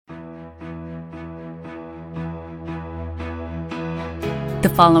The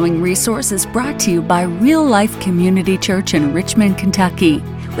following resource is brought to you by Real Life Community Church in Richmond, Kentucky.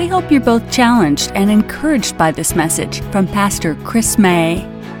 We hope you're both challenged and encouraged by this message from Pastor Chris May.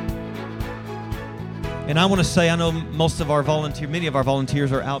 And I want to say, I know many of our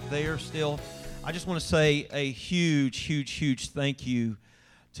volunteers are out there still. I just want to say a huge thank you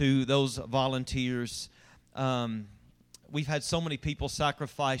to those volunteers. We've had so many people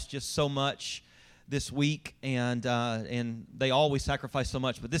sacrifice just so much this week, and they always sacrifice so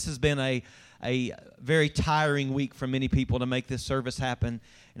much. But this has been a very tiring week for many people to make this service happen,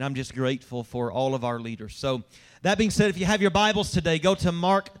 and I'm just grateful for all of our leaders. So that being said, if you have your Bibles today, go to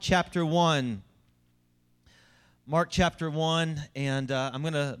Mark chapter 1. Mark chapter 1, and I'm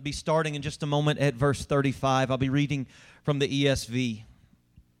going to be starting in just a moment at verse 35. I'll be reading from the ESV.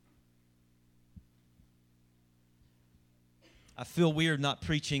 I feel weird not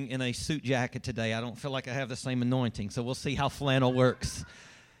preaching in a suit jacket today. I don't feel like I have the same anointing, so we'll see how flannel works.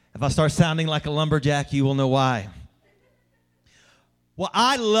 If I start sounding like a lumberjack, you will know why. Well,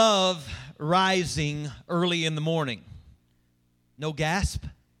 I love rising early in the morning. No gasp?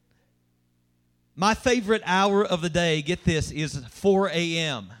 My favorite hour of the day, get this, is 4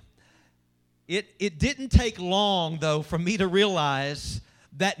 a.m. It didn't take long, though, for me to realize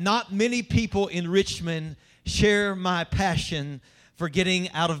that not many people in Richmond share my passion for getting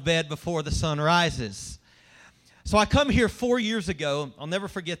out of bed before the sun rises. So I come here 4 years ago, I'll never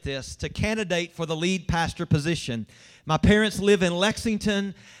forget this, to candidate for the lead pastor position. My parents live in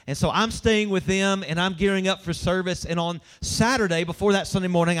Lexington, and so I'm staying with them, and I'm gearing up for service. And on Saturday, before that Sunday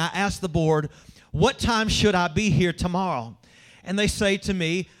morning, I asked the board, what time should I be here tomorrow? And they say to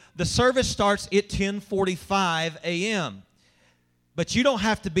me, the service starts at 10:45 a.m., but you don't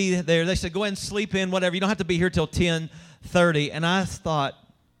have to be there. They said, go ahead and sleep in, whatever. You don't have to be here till 10:30. And I thought,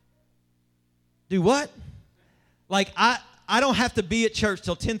 do what? Like, I don't have to be at church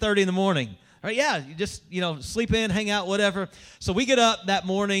till 10:30 in the morning. Right? Yeah, you just, sleep in, hang out, whatever. So we get up that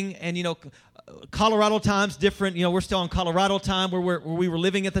morning, and, Colorado time's different. We're still on Colorado time where we were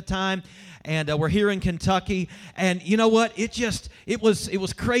living at the time. And we're here in Kentucky. And you know what? It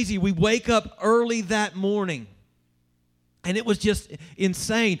was crazy. We wake up early that morning. And it was just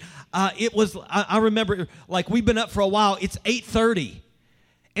insane. I remember, we've been up for a while. It's 8:30.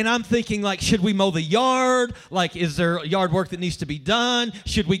 And I'm thinking, should we mow the yard? Is there yard work that needs to be done?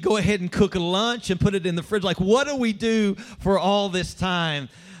 Should we go ahead and cook a lunch and put it in the fridge? What do we do for all this time?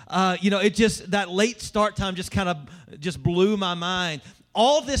 That late start time just kind of blew my mind.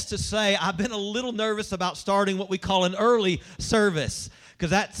 All this to say, I've been a little nervous about starting what we call an early service,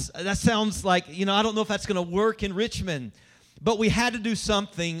 because that sounds like, I don't know if that's going to work in Richmond. But we had to do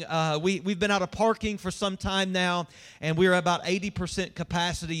something. We've been out of parking for some time now, and we're about 80%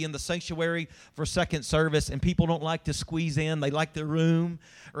 capacity in the sanctuary for second service, and people don't like to squeeze in. They like their room,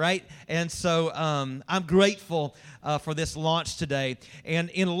 right? And so I'm grateful for this launch today. And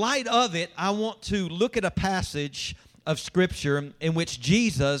in light of it, I want to look at a passage of Scripture in which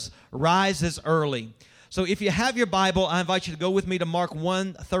Jesus rises early. So if you have your Bible, I invite you to go with me to Mark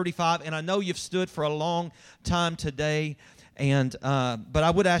 1:35, and I know you've stood for a long time today. But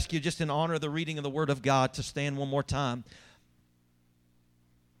I would ask you, just in honor of the reading of the Word of God, to stand one more time.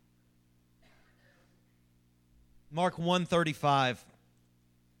 Mark 1:35.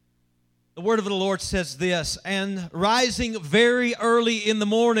 The Word of the Lord says this, and rising very early in the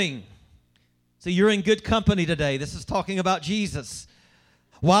morning. So you're in good company today. This is talking about Jesus.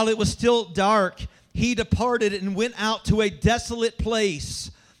 While it was still dark, he departed and went out to a desolate place,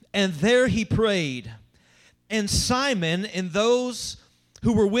 and there he prayed. And Simon and those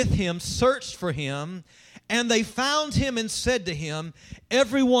who were with him searched for him, and they found him and said to him,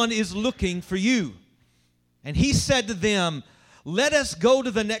 everyone is looking for you. And he said to them, let us go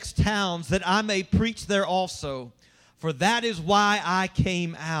to the next towns that I may preach there also, for that is why I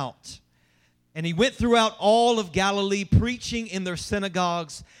came out. And he went throughout all of Galilee, preaching in their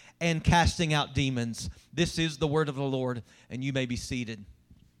synagogues and casting out demons. This is the word of the Lord, and you may be seated.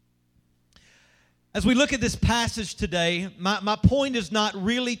 As we look at this passage today, my point is not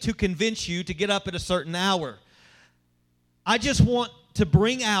really to convince you to get up at a certain hour. I just want to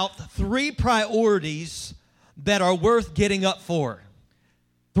bring out 3 priorities that are worth getting up for.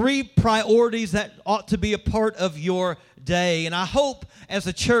 3 priorities that ought to be a part of your day. And I hope as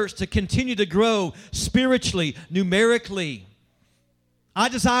a church to continue to grow spiritually, numerically. I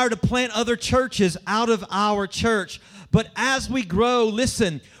desire to plant other churches out of our church. But as we grow,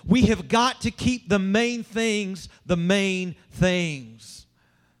 listen, we have got to keep the main things the main things.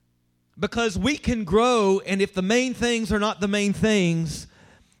 Because we can grow, and if the main things are not the main things,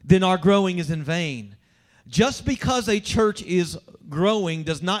 then our growing is in vain. Just because a church is growing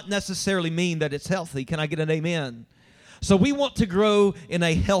does not necessarily mean that it's healthy. Can I get an amen? So we want to grow in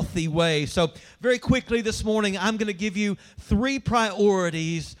a healthy way. So very quickly this morning, I'm going to give you 3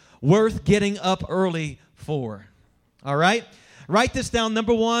 priorities worth getting up early for. All right? Write this down.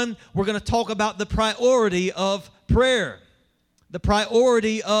 Number 1, we're going to talk about the priority of prayer. The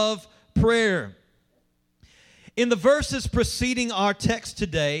priority of prayer. In the verses preceding our text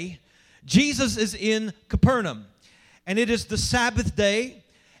today, Jesus is in Capernaum, and it is the Sabbath day,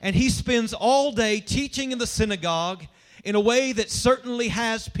 and he spends all day teaching in the synagogue in a way that certainly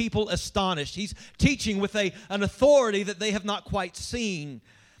has people astonished. He's teaching with an authority that they have not quite seen,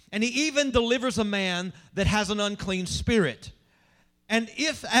 and he even delivers a man that has an unclean spirit. And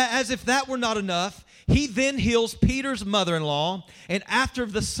as if that were not enough, he then heals Peter's mother-in-law, and after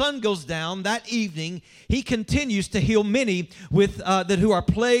the sun goes down that evening, he continues to heal many who are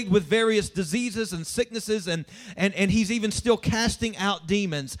plagued with various diseases and sicknesses, and he's even still casting out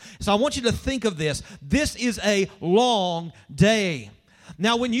demons. So I want you to think of this. This is a long day.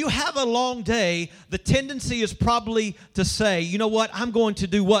 Now, when you have a long day, the tendency is probably to say, you know what, I'm going to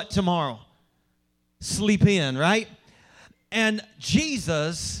do what tomorrow? Sleep in, right? And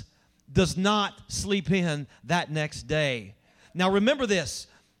Jesus does not sleep in that next day. Now remember this,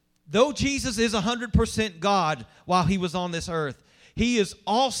 though Jesus is 100% God while he was on this earth, he is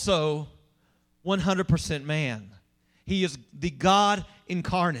also 100% man. He is the God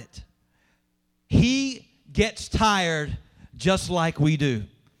incarnate. He gets tired just like we do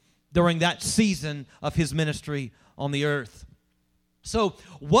during that season of his ministry on the earth. So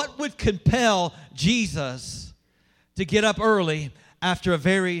what would compel Jesus to get up early after a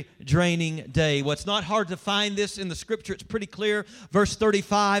very draining day? Well, it's not hard to find this in the scripture. It's pretty clear. Verse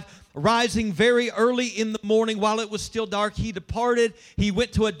 35, rising very early in the morning while it was still dark, he departed. He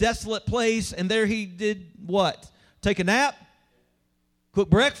went to a desolate place, and there he did what? Take a nap? Cook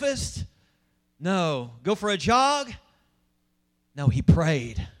breakfast? No. Go for a jog? No, he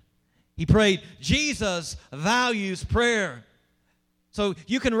prayed. He prayed. Jesus values prayer. So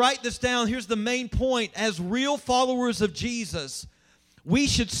you can write this down. Here's the main point. As real followers of Jesus, we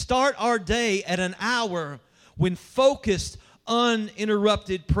should start our day at an hour when focused,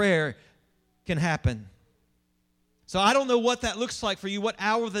 uninterrupted prayer can happen. So I don't know what that looks like for you, what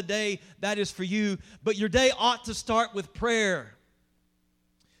hour of the day that is for you, but your day ought to start with prayer.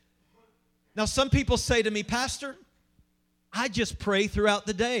 Now, some people say to me, Pastor, I just pray throughout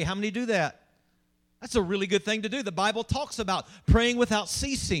the day. How many do that? That's a really good thing to do. The Bible talks about praying without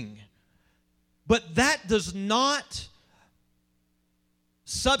ceasing. But that does not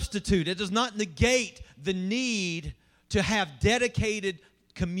substitute, it does not negate the need to have dedicated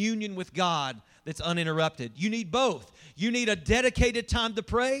communion with God that's uninterrupted. You need both. You need a dedicated time to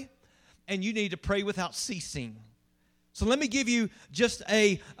pray, and you need to pray without ceasing. So let me give you just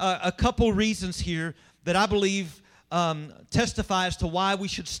a couple reasons here that I believe testify as to why we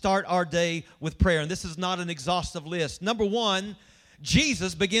should start our day with prayer. And this is not an exhaustive list. Number 1,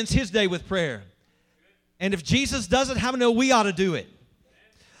 Jesus begins his day with prayer. And if Jesus does it, how many know we ought to do it?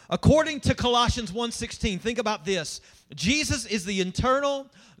 According to Colossians 1:16, think about this. Jesus is the eternal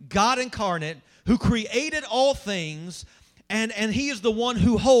God incarnate who created all things, and he is the one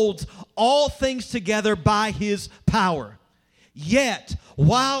who holds all things together by his power. Yet,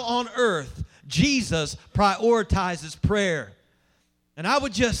 while on earth, Jesus prioritizes prayer. And I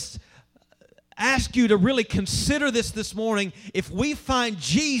would just ask you to really consider this morning. If we find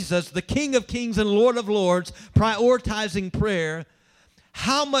Jesus, the King of Kings and Lord of Lords, prioritizing prayer,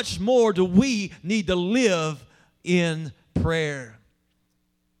 how much more do we need to live in prayer?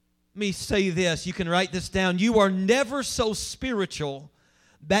 Let me say this. You can write this down. You are never so spiritual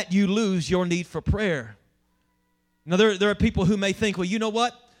that you lose your need for prayer. Now, there are people who may think, well, you know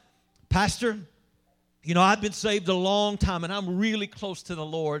what, Pastor, you know, I've been saved a long time and I'm really close to the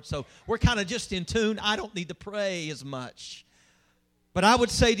Lord, so we're kind of just in tune. I don't need to pray as much. But I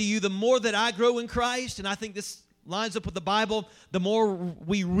would say to you, the more that I grow in Christ, and I think this lines up with the Bible, the more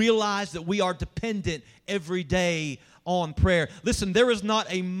we realize that we are dependent every day on prayer. Listen, there is not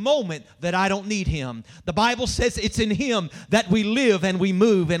a moment that I don't need him. The Bible says it's in him that we live and we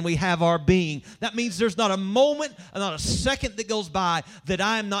move and we have our being. That means there's not a moment, not a second that goes by that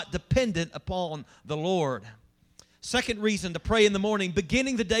I am not dependent upon the Lord. Second reason to pray in the morning,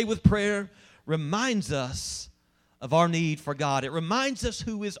 beginning the day with prayer reminds us of our need for God. It reminds us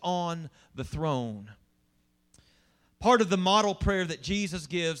who is on the throne. Part of the model prayer that Jesus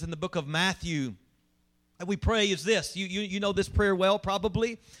gives in the book of Matthew that we pray is this. You know this prayer well,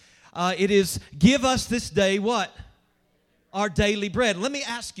 probably. It is, give us this day what? Our daily bread. Let me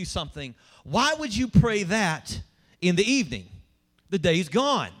ask you something. Why would you pray that in the evening? the day's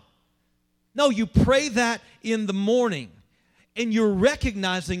gone. No, you pray that in the morning, and you're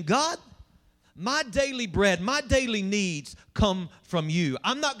recognizing, God, my daily bread, my daily needs come from you.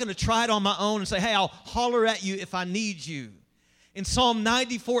 I'm not going to try it on my own and say, hey, I'll holler at you if I need you. In Psalm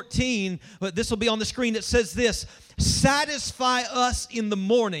 90:14, but this will be on the screen, it says this, satisfy us in the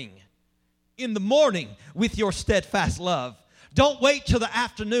morning with your steadfast love. Don't wait till the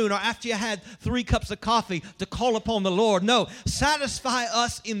afternoon or after you had 3 cups of coffee to call upon the Lord. No, satisfy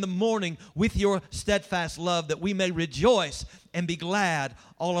us in the morning with your steadfast love, that we may rejoice and be glad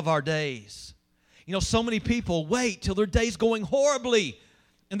all of our days. You know, so many people wait till their day's going horribly,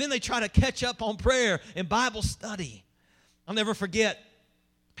 and then they try to catch up on prayer and Bible study. I'll never forget,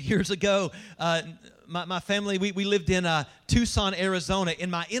 years ago, my family, we lived in Tucson, Arizona,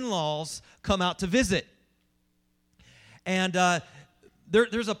 and my in-laws come out to visit. And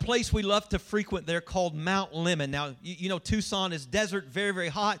there's a place we love to frequent there called Mount Lemmon. Now, you know, Tucson is desert, very, very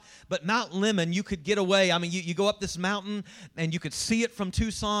hot, but Mount Lemmon, you could get away. I mean, you go up this mountain, and you could see it from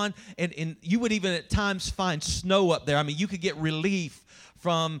Tucson, and you would even at times find snow up there. I mean, you could get relief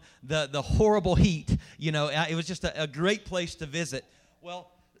from the horrible heat. You know, it was just a great place to visit.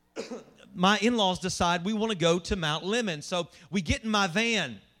 Well, my in-laws decide we want to go to Mount Lemmon. So we get in my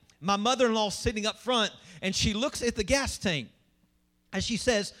van. My mother-in-law's sitting up front, and she looks at the gas tank, and she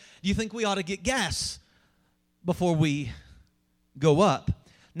says, do you think we ought to get gas before we go up?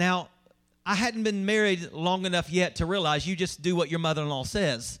 Now, I hadn't been married long enough yet to realize you just do what your mother-in-law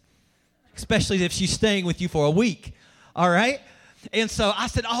says, especially if she's staying with you for a week, all right? And so I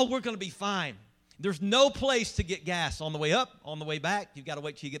said, we're going to be fine. There's no place to get gas on the way up, on the way back. You've got to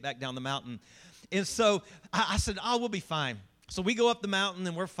wait till you get back down the mountain. And so I said, we'll be fine. So we go up the mountain,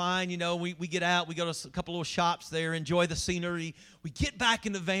 and we're fine. You know, we get out. We go to a couple little shops there, enjoy the scenery. We get back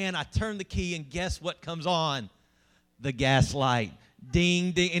in the van. I turn the key, and guess what comes on? The gas light.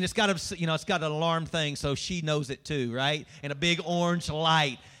 Ding, ding. And it's got an alarm thing, so she knows it too, right? And a big orange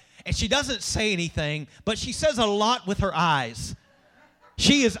light. And she doesn't say anything, but she says a lot with her eyes.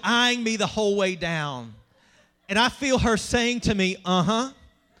 She is eyeing me the whole way down. And I feel her saying to me,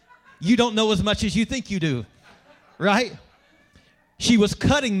 you don't know as much as you think you do, right? She was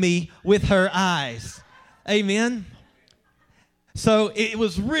cutting me with her eyes. Amen. So it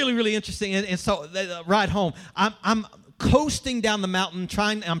was really, really interesting. And so the ride home, I'm coasting down the mountain,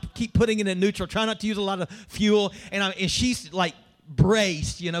 keep putting it in neutral, trying not to use a lot of fuel. And she's like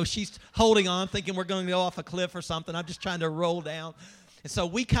braced, you know, she's holding on, thinking we're going to go off a cliff or something. I'm just trying to roll down. And so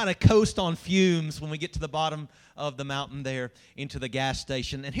we kind of coast on fumes when we get to the bottom of the mountain there into the gas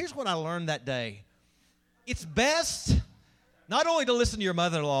station. And here's what I learned that day. It's best not only to listen to your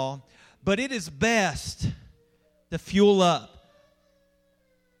mother-in-law, but it is best to fuel up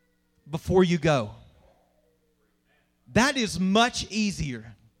before you go. That is much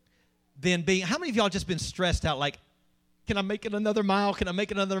easier than being, how many of y'all just been stressed out like, can I make it another mile? Can I make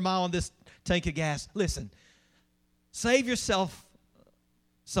it another mile on this tank of gas? Listen, save yourself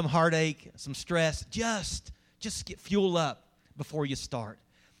some heartache, some stress. Just get fuel up before you start.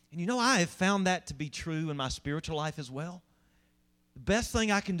 And you know, I have found that to be true in my spiritual life as well. The best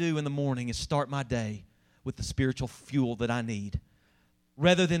thing I can do in the morning is start my day with the spiritual fuel that I need.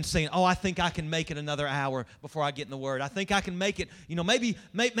 Rather than saying, I think I can make it another hour before I get in the Word. I think I can make it,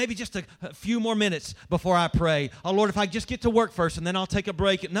 maybe just a few more minutes before I pray. Oh, Lord, if I just get to work first and then I'll take a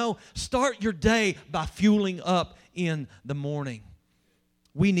break. No, start your day by fueling up in the morning.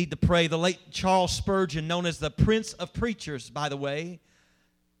 We need to pray. The late Charles Spurgeon, known as the Prince of Preachers, by the way,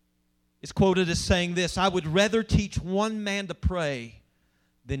 is quoted as saying this: I would rather teach one man to pray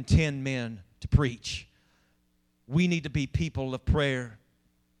than 10 men to preach. We need to be people of prayer,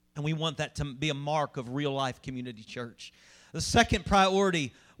 and we want that to be a mark of Real Life Community Church. The second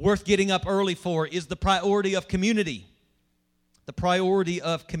priority worth getting up early for is the priority of community. The priority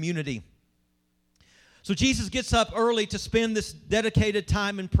of community. So Jesus gets up early to spend this dedicated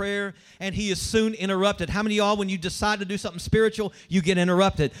time in prayer, and he is soon interrupted. How many of y'all, when you decide to do something spiritual, you get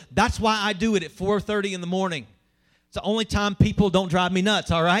interrupted? That's why I do it at 4:30 in the morning. It's the only time people don't drive me nuts,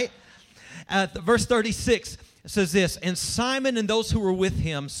 all right? Verse 36 says this, and Simon and those who were with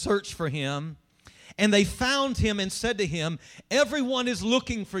him searched for him, and they found him and said to him, everyone is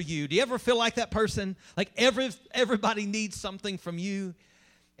looking for you. Do you ever feel like that person? Like everybody needs something from you?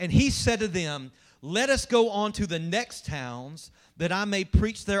 And he said to them, let us go on to the next towns, that I may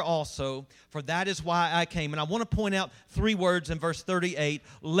preach there also, for that is why I came. And I want to point out 3 words in verse 38.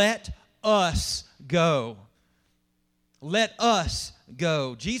 Let us go. Let us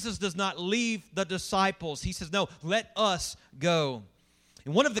go. Jesus does not leave the disciples. He says, no, let us go.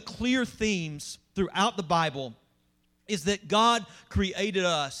 And one of the clear themes throughout the Bible is that God created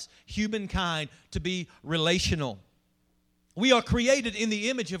us, humankind, to be relational. We are created in the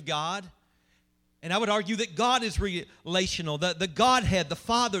image of God, and I would argue that God is relational. The Godhead, the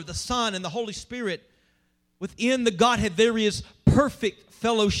Father, the Son, and the Holy Spirit, within the Godhead there is perfect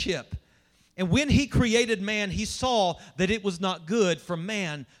fellowship. And when He created man, He saw that it was not good for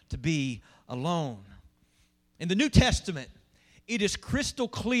man to be alone. In the New Testament, it is crystal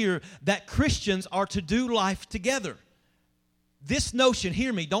clear that Christians are to do life together. This notion,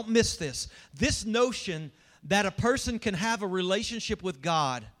 hear me, don't miss this. This notion that a person can have a relationship with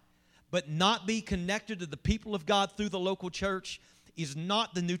God but not be connected to the people of God through the local church is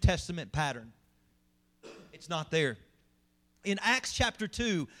not the New Testament pattern. It's not there. In Acts chapter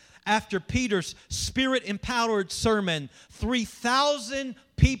 2, after Peter's Spirit-empowered sermon, 3,000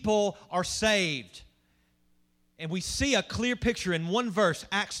 people are saved. And we see a clear picture in one verse,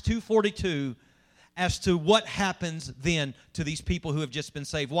 Acts 2:42, as to what happens then to these people who have just been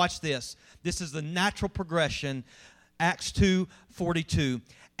saved. Watch this. This is the natural progression. Acts 2:42.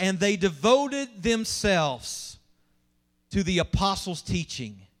 And they devoted themselves to the apostles'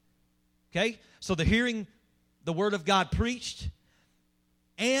 teaching. Okay? So they're hearing the word of God preached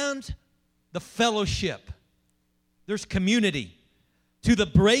and the fellowship. There's community. To the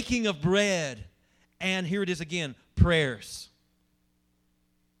breaking of bread. And here it is again, prayers.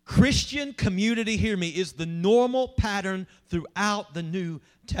 Christian community, hear me, is the normal pattern throughout the New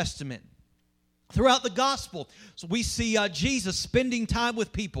Testament. Throughout the gospel, so we see Jesus spending time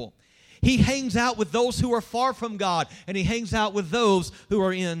with people. He hangs out with those who are far from God, and He hangs out with those who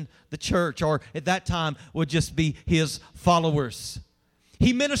are in the church, or at that time would just be His followers.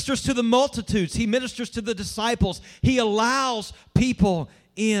 He ministers to the multitudes. He ministers to the disciples. He allows people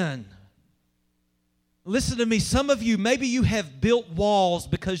in. Listen to me, some of you, maybe you have built walls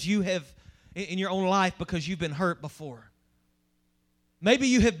because you have, in your own life, because you've been hurt before. Maybe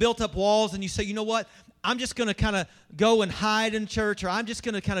you have built up walls and you say, you know what, I'm just going to kind of go and hide in church, or I'm just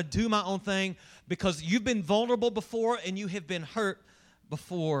going to kind of do my own thing because you've been vulnerable before and you have been hurt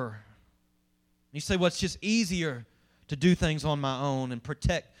before. You say, well, it's just easier to do things on my own and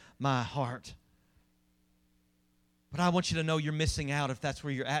protect my heart. But I want you to know you're missing out if that's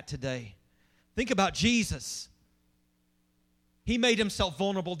where you're at today. Think about Jesus. He made Himself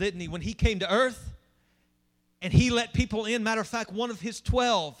vulnerable, didn't He, when He came to earth? And He let people in. Matter of fact, one of His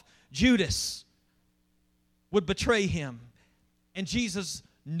 12, Judas, would betray Him. And Jesus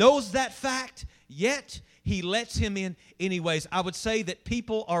knows that fact, yet He lets him in anyways. I would say that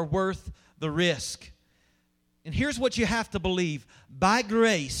people are worth the risk. And here's what you have to believe. By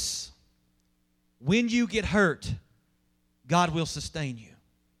grace, when you get hurt, God will sustain you.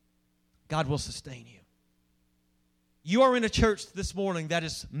 God will sustain you. You are in a church this morning that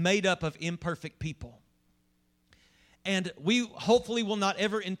is made up of imperfect people. And we hopefully will not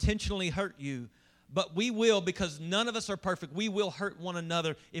ever intentionally hurt you, but we will, because none of us are perfect. We will hurt one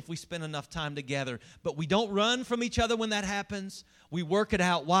another if we spend enough time together. But we don't run from each other when that happens. We work it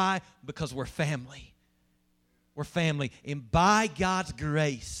out. Why? Because we're family. We're family. And by God's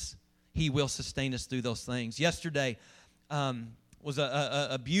grace, He will sustain us through those things. Yesterday was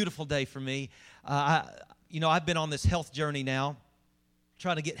a beautiful day for me. I've been on this health journey now,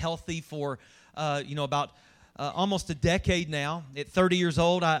 trying to get healthy for, about almost a decade now. At 30 years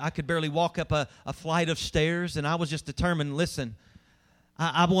old, I could barely walk up a flight of stairs, and I was just determined, listen,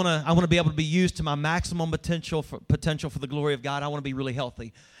 I want to be able to be used to my maximum potential for the glory of God. I want to be really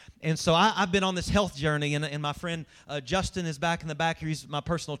healthy. And so I've been on this health journey, and my friend Justin is back in the back here. He's my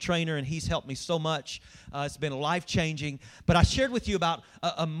personal trainer, and he's helped me so much. It's been life-changing. But I shared with you about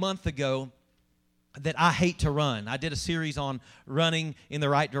a month ago that I hate to run. I did a series on running in the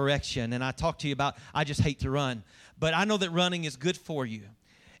right direction, and I talked to you about I just hate to run. But I know that running is good for you.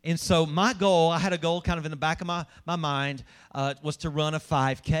 And so my goal, I had a goal kind of in the back of my mind, was to run a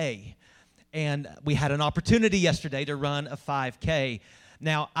 5K. And we had an opportunity yesterday to run a 5K.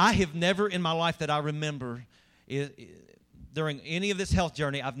 Now, I have never in my life that I remember, during any of this health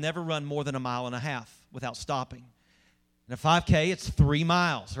journey, I've never run more than 1.5 miles without stopping. And a 5K, it's 3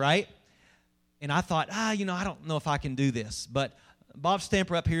 miles, right? And I thought, I don't know if I can do this. But Bob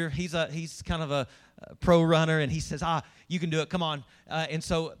Stamper up here, he's kind of a pro runner, and he says, you can do it, come on. And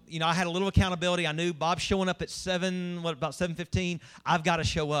so, I had a little accountability. I knew Bob's showing up at about 7:15. I've got to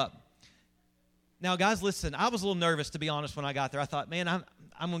show up. Now, guys, listen, I was a little nervous, to be honest, when I got there. I thought, man, I'm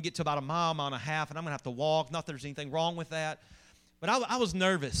going to get to about 1.5 miles, and I'm going to have to walk. Not that there's anything wrong with that. But I was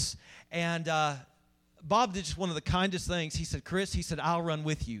nervous. And Bob did just one of the kindest things. He said, Chris, I'll run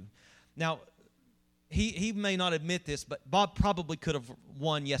with you. Now, he may not admit this, but Bob probably could have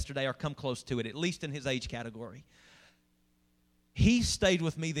won yesterday or come close to it, at least in his age category. he stayed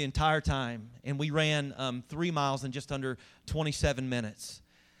with me the entire time, and we ran 3 miles in just under 27 minutes.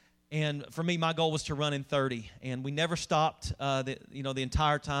 And for me, my goal was to run in 30, and we never stopped. The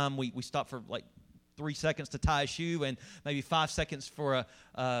entire time. We stopped for like 3 seconds to tie a shoe, and maybe 5 seconds for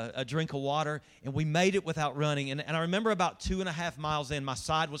a drink of water, and we made it without running. And I remember about 2.5 miles in, my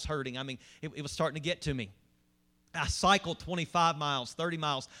side was hurting. I mean, it was starting to get to me. I cycled 25 miles, 30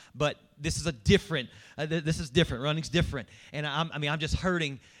 miles, but this is different. Running's different, and I'm just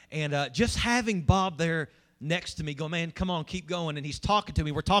hurting. And just having Bob there next to me, go, man, come on, keep going. And he's talking to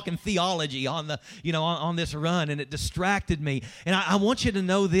me. We're talking theology on on this run, and it distracted me. And I want you to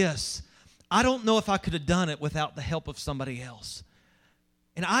know this: I don't know if I could have done it without the help of somebody else.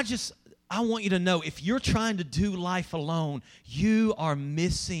 And I want you to know, if you're trying to do life alone, you are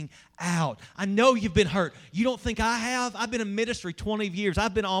missing out. I know you've been hurt. You don't think I have? I've been in ministry 20 years.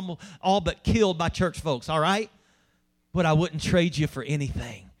 I've been all but killed by church folks, all right? But I wouldn't trade you for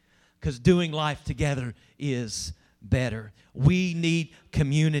anything, because doing life together is better. We need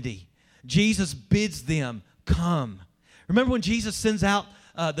community. Jesus bids them come. Remember when Jesus sends out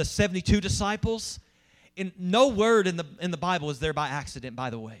the 72 disciples? And no word in the Bible is there by accident, by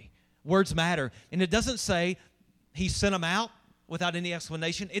the way. Words matter. And it doesn't say he sent them out without any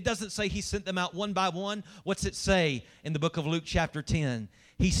explanation. It doesn't say he sent them out one by one. What's it say in the book of Luke chapter 10?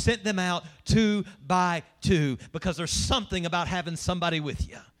 He sent them out 2 by 2, because there's something about having somebody with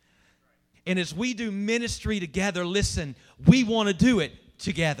you. And as we do ministry together, listen, we want to do it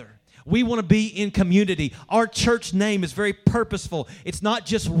together. We want to be in community. Our church name is very purposeful. It's not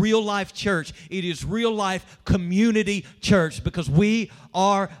just Real Life Church. It is Real Life Community Church, because we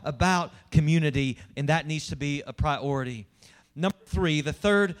are about community, and that needs to be a priority. Number 3, the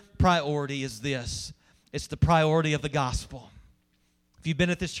third priority is this. It's the priority of the gospel. If you've been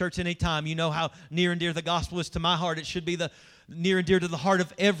at this church any time, you know how near and dear the gospel is to my heart. It should be near and dear to the heart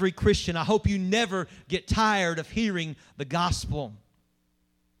of every Christian. I hope you never get tired of hearing the gospel.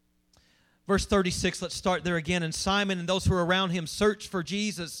 Verse 36, let's start there again. And Simon and those who were around him searched for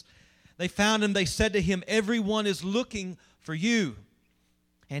Jesus. They found him. They said to him, "Everyone is looking for you."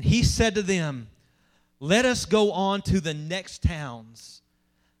 And he said to them, "Let us go on to the next towns,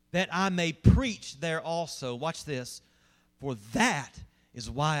 that I may preach there also." Watch this. "For that is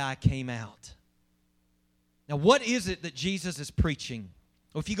why I came out." Now, what is it that Jesus is preaching?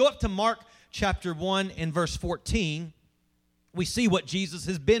 Well, if you go up to Mark chapter 1 and verse 14, we see what Jesus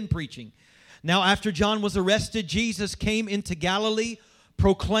has been preaching. "Now, after John was arrested, Jesus came into Galilee,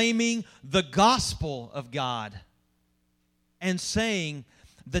 proclaiming the gospel of God, and saying,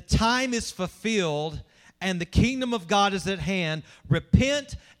 'The time is fulfilled, and the kingdom of God is at hand.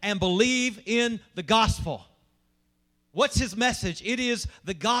 Repent and believe in the gospel.'" What's his message? It is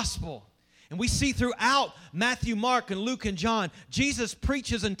the gospel. And we see throughout Matthew, Mark, and Luke, and John, Jesus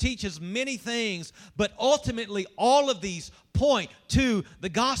preaches and teaches many things, but ultimately all of these point to the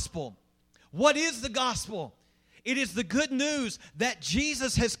gospel. What is the gospel? It is the good news that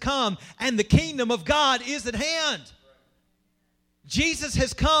Jesus has come and the kingdom of God is at hand. Jesus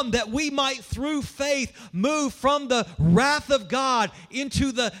has come that we might, through faith, move from the wrath of God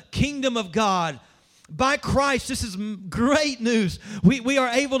into the kingdom of God. By Christ, this is great news. We are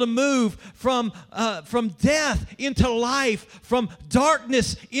able to move from death into life, from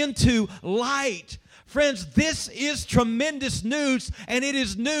darkness into light. Friends, this is tremendous news, and it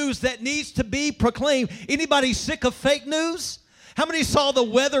is news that needs to be proclaimed. Anybody sick of fake news? How many saw the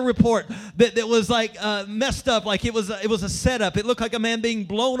weather report that was like messed up, like it was a setup? It looked like a man being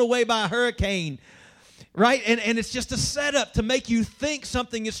blown away by a hurricane, right? And it's just a setup to make you think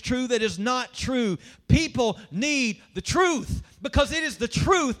something is true that is not true. People need the truth, because it is the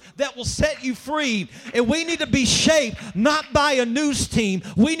truth that will set you free. And we need to be shaped not by a news team.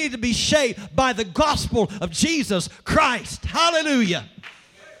 We need to be shaped by the gospel of Jesus Christ. Hallelujah.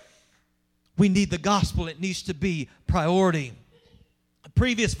 We need the gospel. It needs to be priority.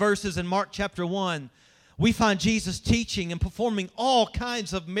 Previous verses in Mark chapter 1, we find Jesus teaching and performing all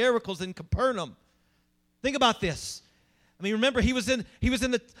kinds of miracles in Capernaum. Think about this. I mean, remember he was in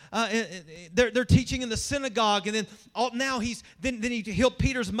the they're teaching in the synagogue, and then he healed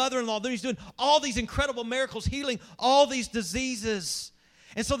Peter's mother-in-law. Then he's doing all these incredible miracles, healing all these diseases.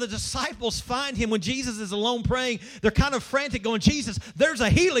 And so the disciples find him when Jesus is alone praying. They're kind of frantic, going, "Jesus, there's a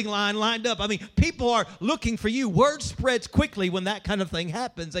healing line lined up. I mean, people are looking for you." Word spreads quickly when that kind of thing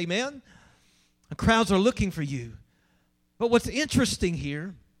happens. Amen? The crowds are looking for you. But what's interesting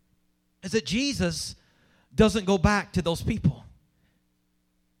here is that Jesus doesn't go back to those people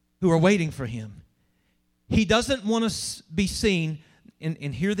who are waiting for him. He doesn't want to be seen,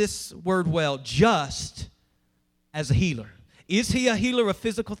 and hear this word well, just as a healer. Is he a healer of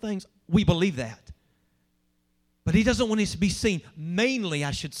physical things? We believe that. But he doesn't want us to be seen, mainly,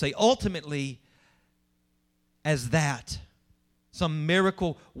 I should say, ultimately, as that. Some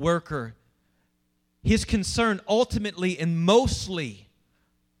miracle worker. His concern ultimately and mostly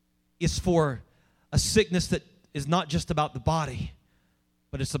is for a sickness that is not just about the body,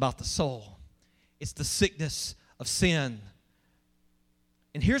 but it's about the soul. It's the sickness of sin.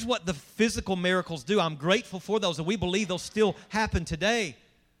 And here's what the physical miracles do. I'm grateful for those, and we believe those still happen today.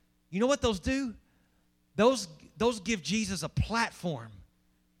 You know what those do? Those give Jesus a platform.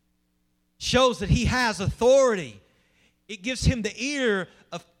 Shows that he has authority. It gives him the ear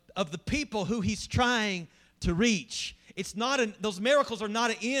of the people who he's trying to reach. It's not those miracles are not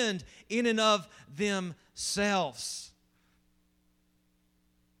an end in and of themselves.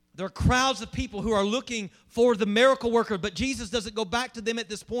 There are crowds of people who are looking for the miracle worker, but Jesus doesn't go back to them at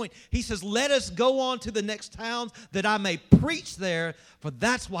this point. He says, let us go on to the next towns that I may preach there, for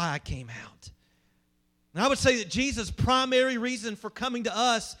that's why I came out. And I would say that Jesus' primary reason for coming to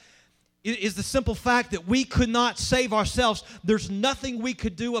us is the simple fact that we could not save ourselves. There's nothing we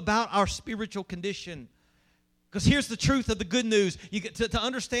could do about our spiritual condition. Because here's the truth of the good news. You get to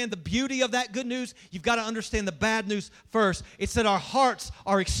understand the beauty of that good news, you've got to understand the bad news first. It's that our hearts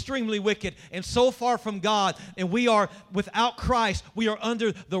are extremely wicked and so far from God, and we are, without Christ, we are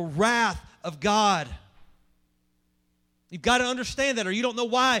under the wrath of God. You've got to understand that, or you don't know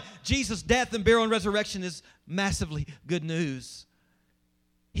why Jesus' death and burial and resurrection is massively good news.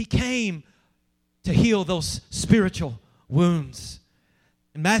 He came to heal those spiritual wounds.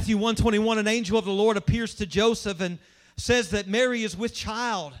 In Matthew 1:21, an angel of the Lord appears to Joseph and says that Mary is with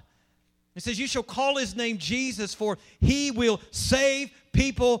child. He says, you shall call his name Jesus, for he will save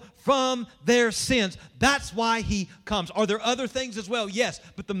people from their sins. That's why he comes. Are there other things as well? Yes,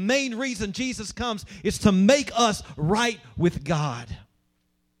 but the main reason Jesus comes is to make us right with God.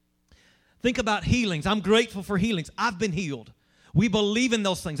 Think about healings. I'm grateful for healings. I've been healed. We believe in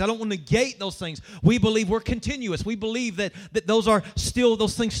those things. I don't want to negate those things. We believe we're continuous. We believe that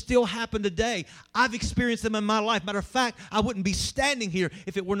those things still happen today. I've experienced them in my life. Matter of fact, I wouldn't be standing here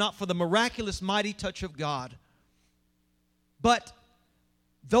if it were not for the miraculous, mighty touch of God. But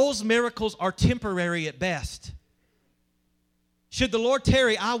those miracles are temporary at best. Should the Lord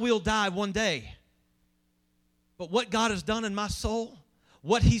tarry, I will die one day. But what God has done in my soul,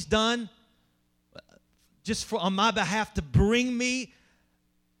 what he's done just on my behalf to bring me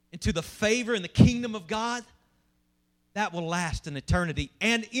into the favor and the kingdom of God, that will last an eternity.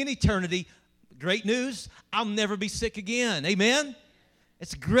 And in eternity, great news, I'll never be sick again. Amen?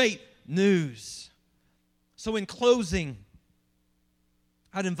 It's great news. So in closing,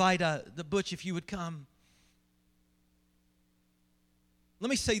 I'd invite the Butch if you would come.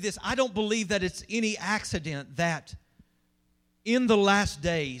 Let me say this. I don't believe that it's any accident that in the last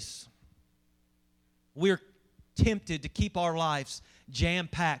days, we're tempted to keep our lives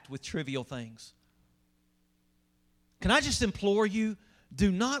jam-packed with trivial things. Can I just implore you,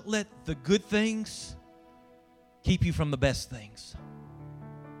 do not let the good things keep you from the best things.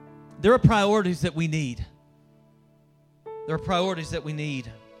 There are priorities that we need. There are priorities that we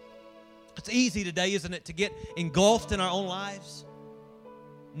need. It's easy today, isn't it, to get engulfed in our own lives,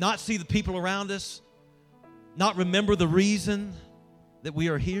 not see the people around us, not remember the reason that we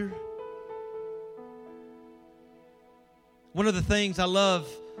are here. One of the things I love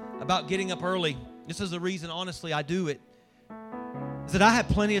about getting up early, this is the reason, honestly, I do it, is that I have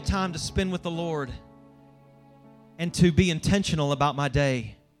plenty of time to spend with the Lord and to be intentional about my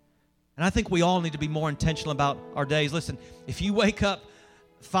day. And I think we all need to be more intentional about our days. Listen, if you wake up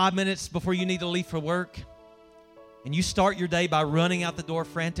 5 minutes before you need to leave for work and you start your day by running out the door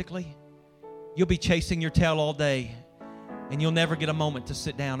frantically, you'll be chasing your tail all day and you'll never get a moment to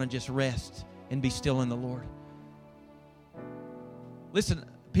sit down and just rest and be still in the Lord. Listen,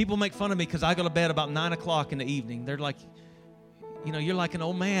 people make fun of me because I go to bed about 9 o'clock in the evening. They're like, you're like an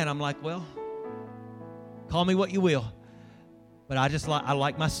old man. I'm like, well, call me what you will. But I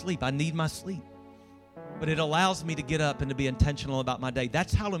like my sleep. I need my sleep. But it allows me to get up and to be intentional about my day.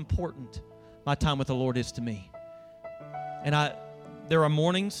 That's how important my time with the Lord is to me. And there are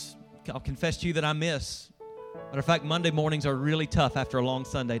mornings, I'll confess to you, that I miss. Matter of fact, Monday mornings are really tough after a long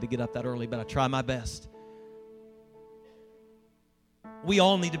Sunday to get up that early, but I try my best. We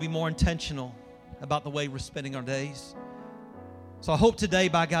all need to be more intentional about the way we're spending our days. So I hope today,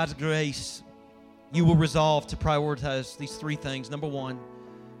 by God's grace, you will resolve to prioritize these three things. Number one,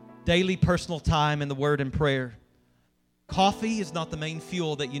 daily personal time in the Word and prayer. Coffee is not the main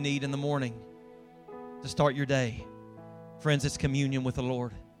fuel that you need in the morning to start your day. Friends, it's communion with the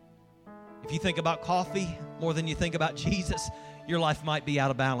Lord. If you think about coffee more than you think about Jesus, your life might be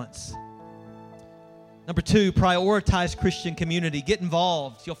out of balance. Number 2, prioritize Christian community. Get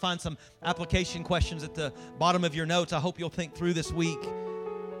involved. You'll find some application questions at the bottom of your notes. I hope you'll think through this week.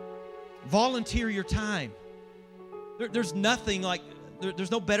 Volunteer your time. There's nothing like, there's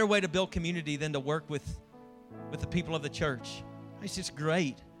no better way to build community than to work with the people of the church. It's just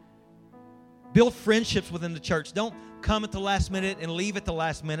great. Build friendships within the church. Don't come at the last minute and leave at the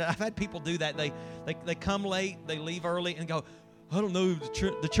last minute. I've had people do that. They come late, they leave early, and go, I don't know,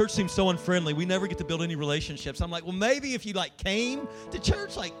 the church seems so unfriendly. We never get to build any relationships. I'm like, well, maybe if you came to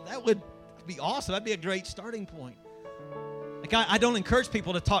church, that would be awesome. That'd be a great starting point. I don't encourage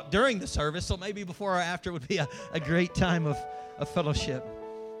people to talk during the service, so maybe before or after would be a great time of fellowship.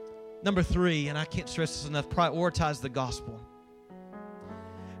 Number 3, and I can't stress this enough, prioritize the gospel.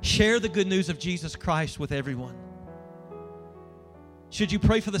 Share the good news of Jesus Christ with everyone. Should you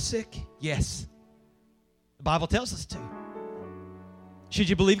pray for the sick? Yes. The Bible tells us to. Should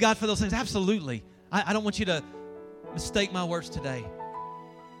you believe God for those things? Absolutely. I don't want you to mistake my words today.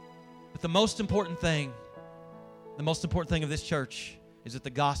 But the most important thing of this church is that the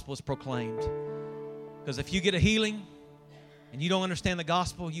gospel is proclaimed. Because if you get a healing and you don't understand the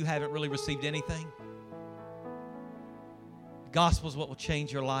gospel, you haven't really received anything. The gospel is what will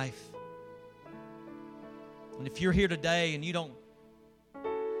change your life. And if you're here today and you don't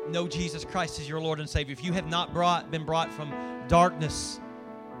know Jesus Christ as your Lord and Savior, if you have not been brought from darkness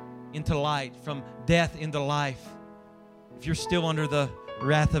into light, from death into life, if you're still under the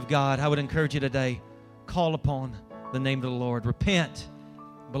wrath of God, I would encourage you today, call upon the name of the Lord. Repent.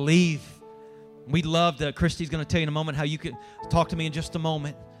 Believe. We'd love to, Christy's going to tell you in a moment how you can talk to me in just a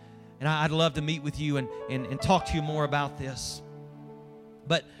moment. And I'd love to meet with you and talk to you more about this.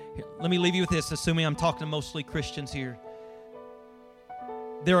 But let me leave you with this, assuming I'm talking to mostly Christians here.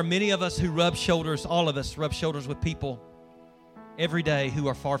 There are many of us who rub shoulders, all of us rub shoulders with people every day who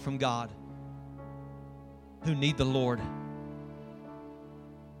are far from God, who need the Lord.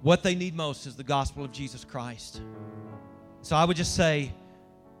 What they need most is the gospel of Jesus Christ. So I would just say,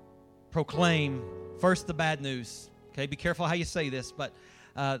 proclaim first the bad news. Okay, be careful how you say this, but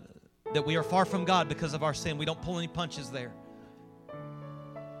that we are far from God because of our sin. We don't pull any punches there.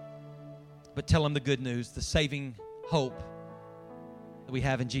 But tell them the good news, the saving hope that we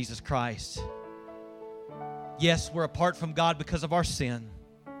have in Jesus Christ. Yes, we're apart from God because of our sin,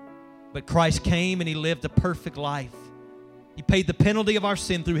 but Christ came and He lived a perfect life. He paid the penalty of our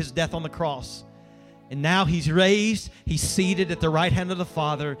sin through His death on the cross. And now He's raised, He's seated at the right hand of the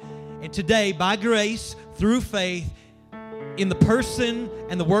Father. And today, by grace, through faith, in the person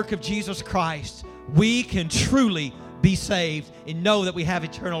and the work of Jesus Christ, we can truly be saved and know that we have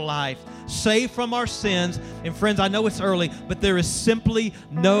eternal life, saved from our sins. And friends, I know it's early, but there is simply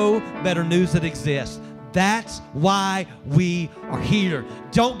no better news that exists. That's why we are here.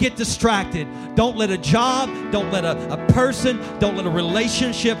 Don't get distracted. Don't let a job, don't let a person, don't let a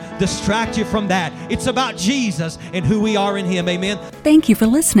relationship distract you from that. It's about Jesus and who we are in Him. Amen. Thank you for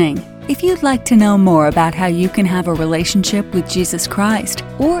listening. If you'd like to know more about how you can have a relationship with Jesus Christ,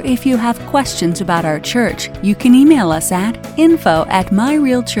 or if you have questions about our church, you can email us at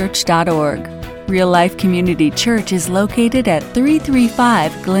info@myrealchurch.org. Real Life Community Church is located at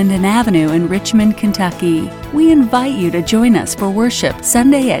 335 Glendon Avenue in Richmond, Kentucky. We invite you to join us for worship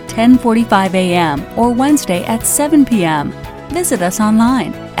Sunday at 10:45 a.m. or Wednesday at 7 p.m. Visit us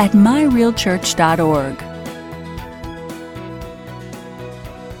online at myrealchurch.org.